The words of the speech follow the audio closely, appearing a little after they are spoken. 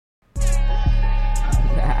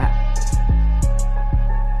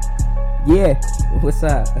Yeah. What's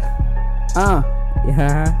up?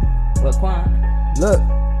 Yeah.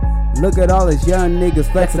 lilQuan. Look at all these young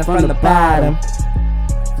niggas flexing from the bottom.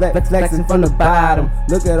 Flexing from the bottom.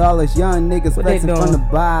 Look at all these young niggas flexing from the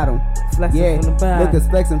bottom. Yeah, look at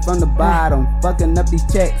flexing from the bottom. Fucking up these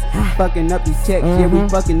checks. Fucking up these checks. Yeah, we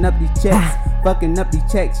fucking up these checks. Fucking up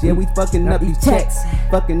these checks. Yeah, we fucking up these checks.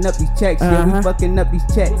 Fucking up these checks. Yeah, we fucking up these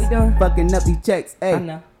checks. Fucking up these checks.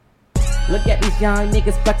 Hey. Look at these young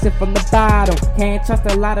niggas flexing from the bottom. Can't trust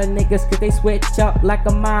a lot of niggas cause they switch up like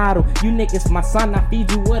a model. You niggas my son, I feed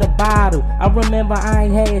you with a bottle. I remember I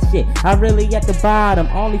ain't had shit, I really at the bottom.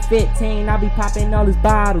 Only 15, I be popping all these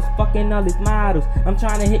bottles, fucking all these models. I'm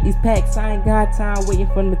trying to hit these packs, I ain't got time waiting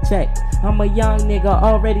for the check. I'm a young nigga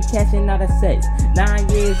already cashing out of sets. 9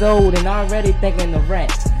 years old and already thinking of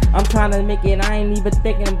rats. I'm trying to make it, I ain't even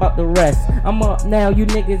thinking about the rest. I'm up now, you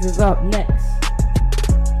niggas is up next.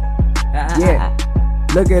 Yeah,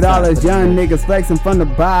 look at all those young niggas flexing from the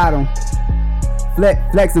bottom.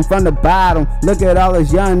 Flexing from the bottom. Look at all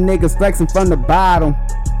those young niggas flexing from the bottom.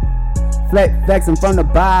 Flexing from the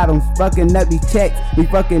bottom. Fucking up these checks. We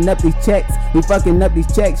fucking up these checks. We fucking up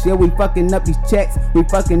these checks. Yeah, we fucking up these checks. We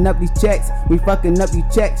fucking up these checks. We fucking up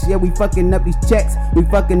these checks. Yeah, we fucking up these checks. We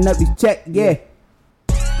fucking up these checks. Yeah.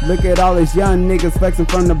 Look at all these young niggas flexing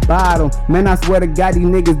from the bottom. Man, I swear to God, these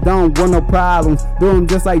niggas don't want no problems. Do them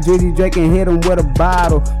just like Drizzy Drake and hit them with a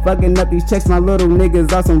bottle. Fucking up these checks, my little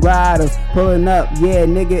niggas are some riders. Pulling up, yeah,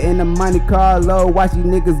 nigga in the Monte Carlo. Watch these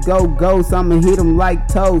niggas go ghost, I'ma hit them like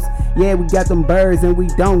toast. Yeah, we got them birds and we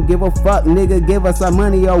don't give a fuck, nigga. Give us our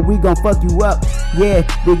money or we gon' fuck you up. Yeah,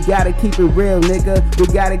 we gotta keep it real, nigga.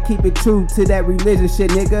 We gotta keep it true to that religion shit,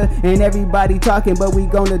 nigga. And everybody talking, but we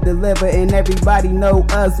gonna deliver. And everybody know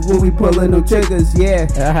us when we pulling them triggers, yeah.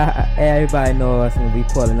 Everybody know us when we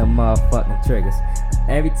pulling them motherfucking triggers.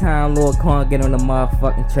 Every time lilQuan get on the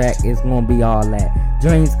motherfucking track, it's gonna be all that.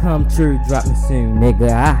 Dreams come true, dropping soon,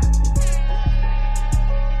 nigga.